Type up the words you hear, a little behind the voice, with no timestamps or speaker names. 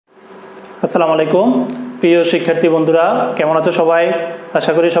আসসালামু আলাইকুম প্রিয় শিক্ষার্থী বন্ধুরা, কেমন আছো সবাই?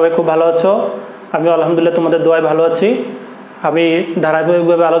 আশা করি সবাই খুব ভালো আছো। আমি আলহামদুলিল্লাহ তোমাদের দোয়ায় ভালো আছি। আমি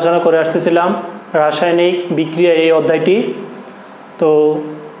ধারাবাহিকভাবে আলোচনা করে আসতেছিলাম রাসায়নিক বিক্রিয়া এই অধ্যায়টি। তো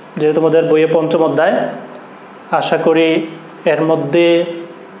যেহেতু তোমাদের বইয়ে পঞ্চম অধ্যায়, আশা করি এর মধ্যে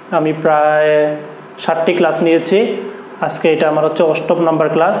আমি প্রায় 7টি ক্লাস নিয়েছি। আজকে এটা আমার হচ্ছে 8ম নাম্বার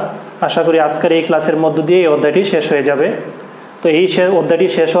ক্লাস। আশা করি আজকের এই ক্লাসের মধ্য দিয়ে এই অধ্যায়টি শেষ হয়ে যাবে। তো এই অধ্যায়টি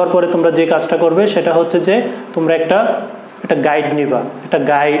শেষ হওয়ার পরে তোমরা যে কাজটা করবে সেটা হচ্ছে যে তোমরা একটা গাইড নিবা, একটা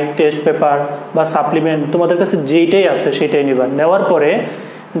গাইড, টেস্ট পেপার বা সাপ্লিমেন্ট তোমাদের কাছে যেইটাই আছে সেটাই নিবা। নেওয়ার পরে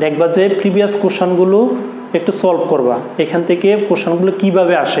দেখবা যে প্রিভিয়াস কোশ্চেনগুলো একটু সলভ করবা। এখান থেকে কোশ্চেনগুলো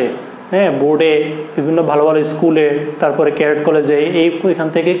কিভাবে আসে, হ্যাঁ, বোর্ডে, বিভিন্ন ভালো ভালো স্কুলে, তারপরে ক্যাডেট কলেজে এখান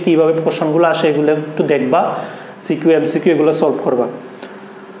থেকে কিভাবে কোশ্চেনগুলো আসে এগুলো একটু দেখবা। সিকিউ এমসিকিউ এগুলো সলভ করবা।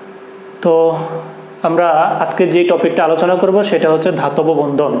 তো আমরা আজকে যে টপিকটা আলোচনা করব সেটা হচ্ছে ধাতব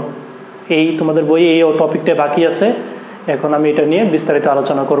বন্ধন। এই তোমাদের বইয়ে এই টপিকটা বাকি আছে, এখন আমি এটা নিয়ে বিস্তারিত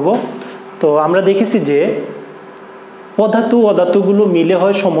আলোচনা করব। তো আমরা দেখেছি যে অধাতুগুলো মিলে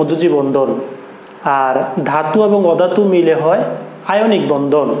হয় সমযোজী বন্ধন, আর ধাতু এবং অধাতু মিলে হয় আয়নিক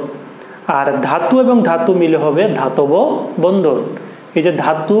বন্ধন, আর ধাতু এবং ধাতু মিলে হবে ধাতব বন্ধন। এই যে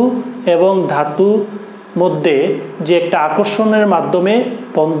ধাতু এবং ধাতু মধ্যে যে একটা আকর্ষণের মাধ্যমে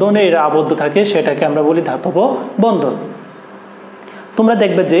বন্ধনে এরা আবদ্ধ থাকে সেটাকে আমরা বলি ধাতব বন্ধন। তোমরা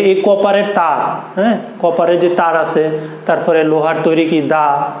দেখবে যে এই কপারের তার, হ্যাঁ, কপারের যে তার আছে, তারপরে লোহার তৈরি কি দা,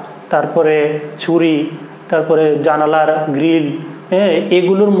 তারপরে ছুরি, তারপরে জানালার গ্রিল, হ্যাঁ,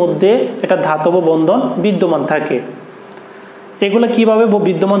 এগুলোর মধ্যে একটা ধাতব বন্ধন বিদ্যমান থাকে। এগুলো কিভাবে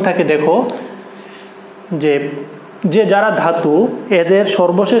বিদ্যমান থাকে দেখো, যে যারা ধাতু এদের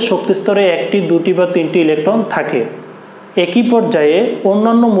সর্বশেষ শক্তিস্তরে 1টি 2টি বা 3টি ইলেকট্রন থাকে। একই পর্যায়ে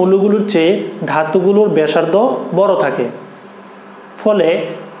অন্যান্য মৌলগুলোর চেয়ে ধাতুগুলোর ব্যাসার্ধ বড় থাকে, ফলে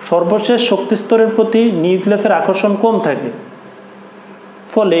সর্বশেষ শক্তিস্তরের প্রতি নিউক্লিয়াসের আকর্ষণ কম থাকে,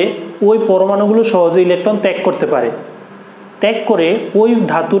 ফলে ওই পরমাণুগুলো সহজে ইলেকট্রন ত্যাগ করতে পারে। ত্যাগ করে ওই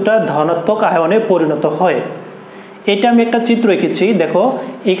ধাতুটা ধনাত্মক আয়নে পরিণত হয়। এটা আমি একটা চিত্র এঁকেছি, দেখো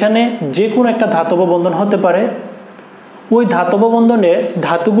এখানে যে কোনো একটা ধাতব বন্ধন হতে পারে। ওই ধাতব বন্ধনে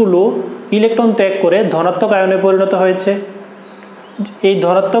ধাতুগুলো ইলেকট্রন ত্যাগ করে ধনাত্মক আয়নে পরিণত হয়েছে। এই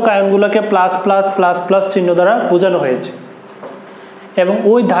ধনাত্মক আয়নগুলোকে প্লাস প্লাস প্লাস প্লাস চিহ্ন দ্বারা বোঝানো হয়েছে, এবং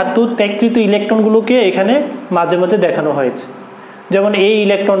ওই ধাতু ত্যাগকৃত ইলেকট্রনগুলোকে এখানে মাঝে মাঝে দেখানো হয়েছে। যেমন এই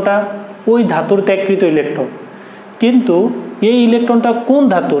ইলেকট্রনটা ওই ধাতুর ত্যাগকৃত ইলেকট্রন, কিন্তু এই ইলেকট্রনটা কোন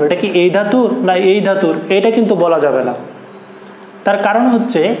ধাতুর, এটা কি এই ধাতুর না এই ধাতুর, এটা কিন্তু বলা যাবে না। তার কারণ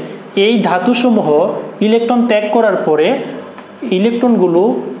হচ্ছে এই ধাতুসমূহ ইলেকট্রন ত্যাগ করার পরে ইলেকট্রনগুলো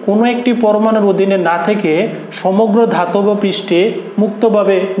কোনো একটি পরমাণুর অধীনে না থেকে সমগ্র ধাতব পৃষ্ঠে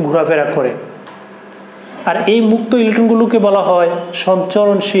মুক্তভাবে ঘোরাফেরা করে। আর এই মুক্ত ইলেকট্রনগুলোকে বলা হয়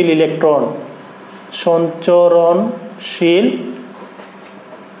সঞ্চরণশীল ইলেকট্রন। সঞ্চরণশীল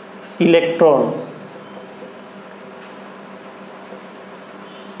ইলেকট্রন।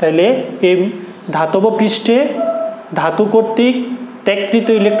 তাইলে এই ধাতব পৃষ্ঠে ধাতু কর্তৃক ত্যাগকৃত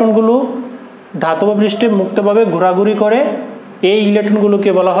ইলেকট্রনগুলো ধাতব পৃষ্ঠে মুক্তভাবে ঘোরাঘুরি করে, এই ইলেকট্রনগুলোকে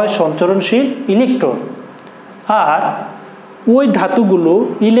বলা হয় সঞ্চরণশীল ইলেকট্রন। আর ওই ধাতুগুলো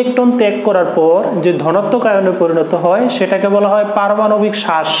ইলেকট্রন ত্যাগ করার পর যে ধনাত্মক আয়নে পরিণত হয় সেটাকে বলা হয় পারমাণবিক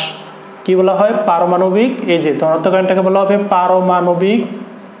শ্বাস। কি বলা হয়? পারমাণবিক। এই যে ধনাত্মক আয়নটাকে বলা হবে পারমাণবিক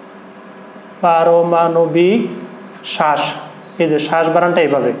শ্বাস। এই যে শ্বাস বানানটা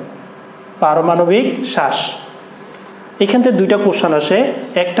এইভাবে, পারমাণবিক শ্বাস। এখান থেকে 2টা কোশ্চেন আসে।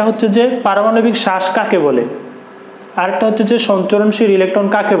 একটা হচ্ছে যে পারমাণবিক শ্বাস কাকে বলে, আরেকটা হচ্ছে যে সঞ্চরণশীল ইলেকট্রন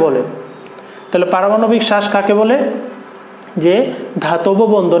কাকে বলে। তাহলে পারমাণবিক শ্বাস কাকে বলে? যে ধাতব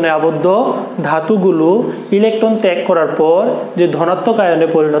বন্ধনে আবদ্ধ ধাতুগুলো ইলেকট্রন ত্যাগ করার পর যে ধনাত্মক আয়নে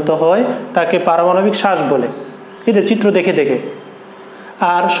পরিণত হয় তাকে পারমাণবিক শ্বাস বলে। এই যে চিত্র দেখে দেখে।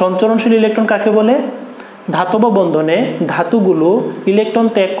 আর সঞ্চরণশীল ইলেকট্রন কাকে বলে? ধাতব বন্ধনে ধাতুগুলো ইলেকট্রন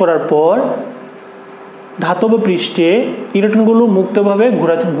ত্যাগ করার পর ধাতব পৃষ্ঠে ইলেকট্রনগুলো মুক্তভাবে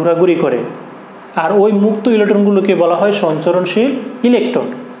ঘোরাঘুরি করে, আর ওই মুক্ত ইলেকট্রনগুলোকে বলা হয় সঞ্চরণশীল ইলেকট্রন।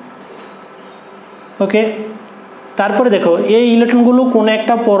 ওকে, তারপরে দেখো এই ইলেকট্রনগুলো কোনো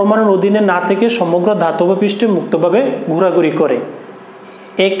একটা পরমাণুর অধীনে না থেকে সমগ্র ধাতব পৃষ্ঠে মুক্তভাবে ঘোরাঘুরি করে।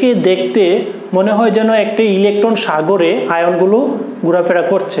 একে দেখতে মনে হয় যেন একটা ইলেকট্রন সাগরে আয়নগুলো ঘোরাফেরা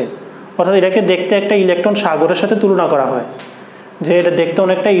করছে, অর্থাৎ এটাকে দেখতে একটা ইলেকট্রন সাগরের সাথে তুলনা করা হয়, যে এটা দেখতে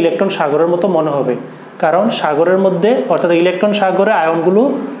অনেকটা ইলেকট্রন সাগরের মতো মনে হবে, কারণ সাগরের মধ্যে অর্থাৎ ইলেকট্রন সাগরে আয়নগুলো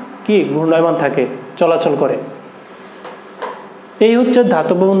কি ঘূর্ণায়মান থাকে, চলাচল করে। এই হচ্ছে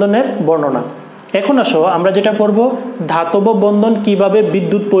ধাতব বন্ধনের বর্ণনা। এখন আসো আমরা যেটা পড়ব, ধাতব বন্ধন কিভাবে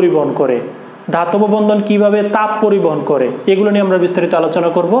বিদ্যুৎ পরিবহন করে, ধাতব বন্ধন কিভাবে তাপ পরিবহন করে, এগুলো নিয়ে আমরা বিস্তারিত আলোচনা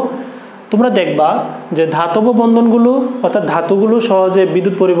করব। তোমরা দেখবা যে ধাতব বন্ধনগুলো অর্থাৎ ধাতুগুলো সহজে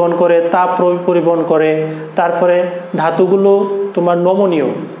বিদ্যুৎ পরিবহন করে, তাপ পরিবহন করে, তারপরে ধাতুগুলো তোমার নমনীয়,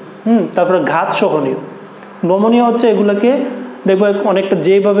 তারপরে ঘাত সহনীয়। নমনীয় হচ্ছে এগুলোকে দেখবা অনেকটা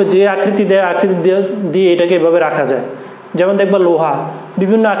যেভাবে যে আকৃতি দেয়, আকৃতি দিয়ে এটাকে এভাবে রাখা যায়। যেমন দেখবা লোহা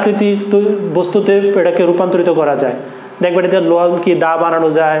বিভিন্ন আকৃতি বস্তুতে এটাকে রূপান্তরিত করা যায়। দেখবা এটা লোহা কি দা বানানো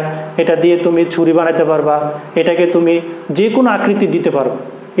যায়, এটা দিয়ে তুমি ছুরি বানাতে পারবা, এটাকে তুমি যে কোনো আকৃতি দিতে পারো।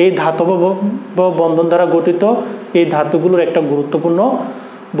 এই ধাতব বন্ধন দ্বারা গঠিত এই ধাতুগুলোর একটা গুরুত্বপূর্ণ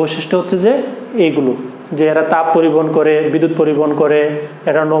বৈশিষ্ট্য হচ্ছে যে এইগুলো, যে এরা তাপ পরিবহন করে, বিদ্যুৎ পরিবহন করে,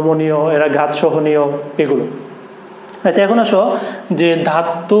 এরা নমনীয়, এরা ঘাত সহনীয়, এগুলো। আচ্ছা, এখন আসো যে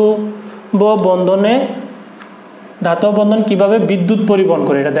ধাতব বন্ধন কিভাবে বিদ্যুৎ পরিবহন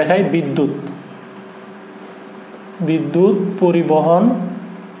করে এটা দেখাই। বিদ্যুৎ পরিবহন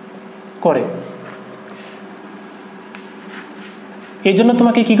করে। এই জন্য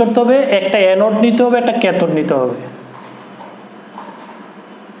তোমাকে কি করতে হবে, একটা অ্যানোড নিতে হবে, একটা ক্যাথোড নিতে হবে।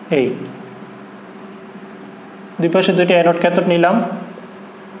 এই দুই পাশে দুইটা অ্যানোড ক্যাথোড নিলাম।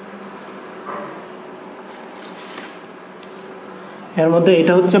 এর মধ্যে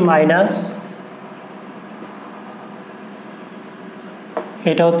এটা হচ্ছে মাইনাস,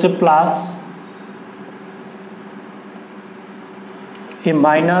 এটা হচ্ছে প্লাস। এই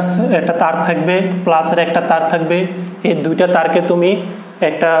মাইনাস একটা তার থাকবে, প্লাসের একটা তার থাকবে। এই দুইটা তারকে তুমি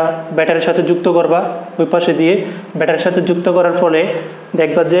একটা ব্যাটারির সাথে যুক্ত করবা ওই পাশে দিয়ে। ব্যাটারির সাথে যুক্ত করার ফলে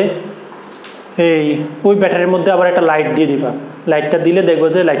দেখবা যে এই ওই ব্যাটারির মধ্যে আবার একটা লাইট দিয়ে দিবা। লাইটটা দিলে দেখবা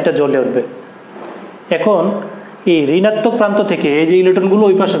যে লাইটটা জ্বলে উঠবে। এখন এই ঋণাত্মক প্রান্ত থেকে এই যে ইলেকট্রনগুলো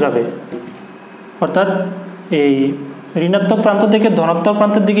ওই পাশে যাবে, অর্থাৎ এই ঋণাত্মক প্রান্ত থেকে ধনাত্মক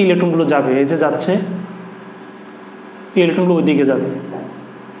প্রান্তের দিকে ইলেকট্রনগুলো যাবে। এই যে যাচ্ছে ইলেকট্রনগুলো ওই দিকে যাবে,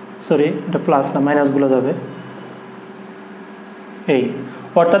 সরি এটা প্লাস না, মাইনাসগুলো যাবে। এই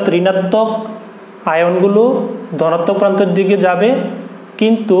অর্থাৎ ঋণাত্মক আয়নগুলো ধনাত্মক প্রান্তের দিকে যাবে,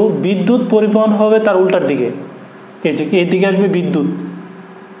 কিন্তু বিদ্যুৎ পরিবহন হবে তার উল্টার দিকে। এই যে এই দিকে আসবে বিদ্যুৎ।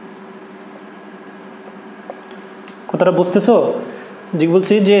 কথাটা বুঝতেছো? যে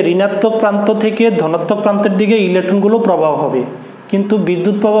বলছি যে ঋণাত্মক প্রান্ত থেকে ধনাত্মক প্রান্তের দিকে ইলেকট্রনগুলো প্রবাহ হবে, কিন্তু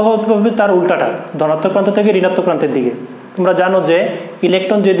বিদ্যুৎ প্রবাহ হবে তার উল্টাটা, ধনাত্মক প্রান্ত থেকে ঋণাত্মক প্রান্তের দিকে। তোমরা জানো যে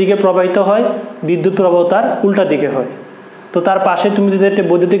ইলেকট্রন যেদিকে প্রবাহিত হয় বিদ্যুৎ প্রবাহ তার উল্টা দিকে হয়। তো তার পাশে তুমি যদি একটা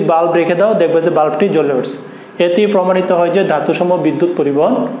বৈদ্যুতিক বাল্ব রেখে দাও, দেখবে যে বাল্বটি জ্বলে উঠছে। এতেই প্রমাণিত হয় যে ধাতুসমূহ বিদ্যুৎ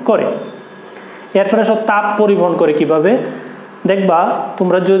পরিবহন করে। এরপরে সব তাপ পরিবহন করে কিভাবে দেখবা,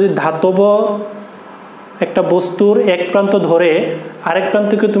 তোমরা যদি ধাতব একটা বস্তুর এক প্রান্ত ধরে আরেক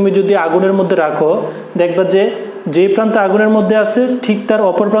প্রান্তকে তুমি যদি আগুনের মধ্যে রাখো, দেখবা যে যে প্রান্ত আগুনের মধ্যে আছে ঠিক তার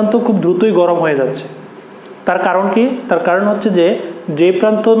অপর প্রান্ত খুব দ্রুতই গরম হয়ে যাচ্ছে। তার কারণ কি? তার কারণ হচ্ছে যে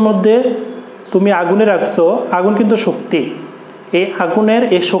প্রান্তর মধ্যে তুমি আগুনে রাখছো, আগুন কিন্তু শক্তি, এই আগুনের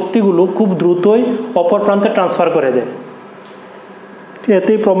এই শক্তিগুলো খুব দ্রুতই অপর প্রান্তে ট্রান্সফার করে দেয়।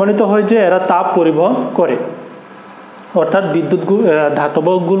 এতেই প্রমাণিত হয় যে এরা তাপ পরিবহন করে, অর্থাৎ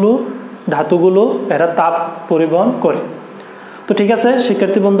ধাতুগুলো এরা তাপ পরিবহন করে। তো ঠিক আছে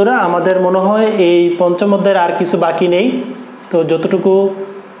শিক্ষার্থী বন্ধুরা, আমাদের মনে হয় এই পঞ্চম অধ্যায়ের আর কিছু বাকি নেই। তো যতটুকু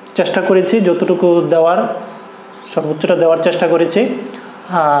চেষ্টা করেছি, যতটুকু দেওয়ার সর্বোচ্চটা দেওয়ার চেষ্টা করেছি।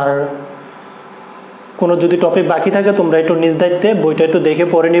 আর কোনো যদি টপিক বাকি থাকে তোমরা একটু নিজ দায়িত্বে বইটা একটু দেখে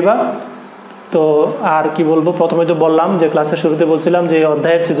পড়ে নিবা। তো আর কি বলবো, প্রথমে তো বললাম যে ক্লাসের শুরুতে বলছিলাম যে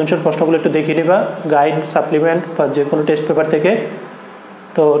অধ্যায়ের সৃজনশীল প্রশ্নগুলো একটু দেখে নিবা, গাইড, সাপ্লিমেন্ট বা যে কোনো টেস্ট পেপার থেকে।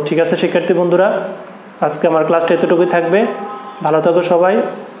 তো ঠিক আছে শিক্ষার্থী বন্ধুরা, আজকে আমার ক্লাসটা এতটুকুই থাকবে। ভালো থাকো সবাই,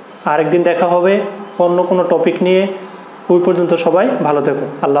 আরেকদিন দেখা হবে অন্য কোনো টপিক নিয়ে। ওই পর্যন্ত সবাই ভালো থেকো।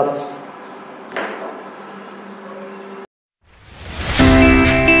 আল্লাহ হাফেজ।